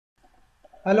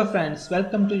Hello friends,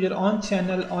 welcome to your own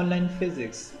channel Online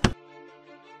Physics.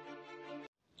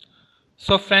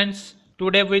 So friends,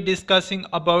 today we're discussing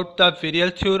about the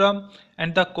Virial theorem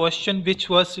and the question which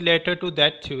was related to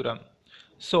that theorem.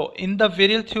 So in the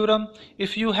Virial theorem,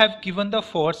 if you have given the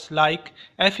force like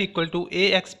F equal to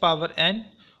ax power n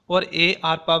or a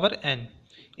r power n,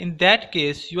 in that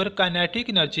case your kinetic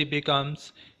energy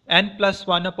becomes n plus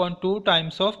 1 upon 2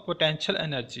 times of potential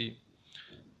energy.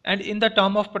 And in the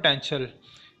term of potential,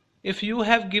 if you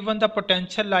have given the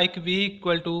potential like V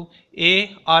equal to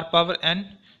A r power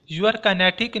n, your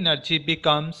kinetic energy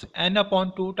becomes n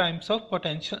upon 2 times of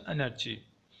potential energy.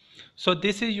 So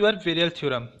this is your Virial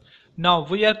theorem. Now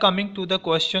we are coming to the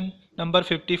question number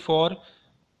 54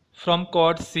 from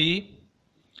code C.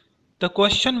 The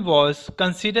question was,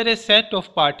 consider a set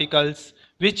of particles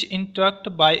which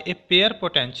interact by a pair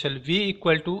potential V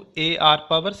equal to A r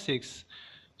power 6.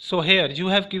 So here you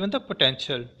have given the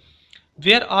potential,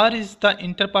 where r is the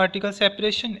interparticle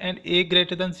separation and a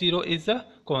greater than 0 is the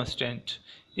constant.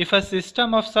 If a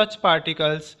system of such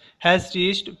particles has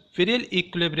reached virial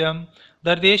equilibrium,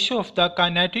 the ratio of the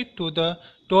kinetic to the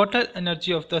total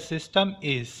energy of the system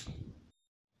is.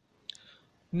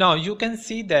 Now you can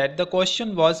see that the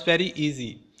question was very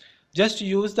easy. Just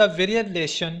use the Virial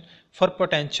relation for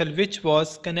potential, which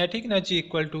was kinetic energy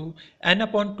equal to n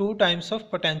upon 2 times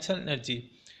of potential energy.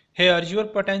 Here your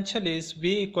potential is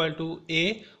V equal to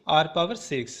A r power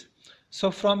 6. So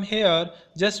from here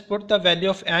just put the value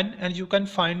of n and you can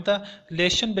find the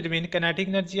relation between kinetic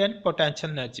energy and potential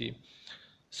energy.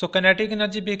 So kinetic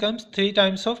energy becomes 3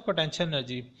 times of potential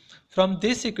energy. From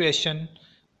this equation,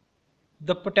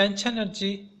 the potential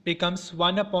energy becomes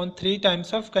 1 upon 3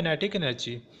 times of kinetic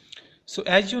energy. So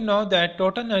as you know that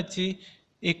total energy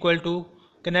equal to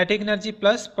kinetic energy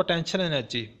plus potential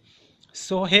energy.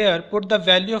 So here put the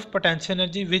value of potential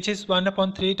energy, which is 1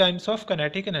 upon 3 times of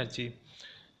kinetic energy.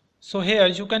 So here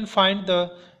you can find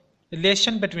the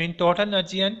relation between total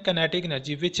energy and kinetic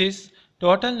energy, which is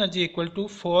total energy equal to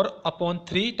 4 upon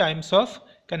 3 times of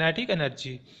kinetic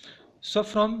energy. So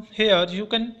from here you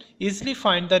can easily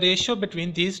find the ratio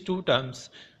between these two terms,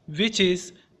 which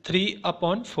is 3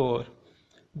 upon 4.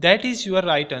 That is your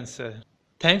right answer.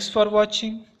 Thanks for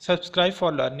watching. Subscribe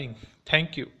for learning.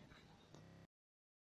 Thank you.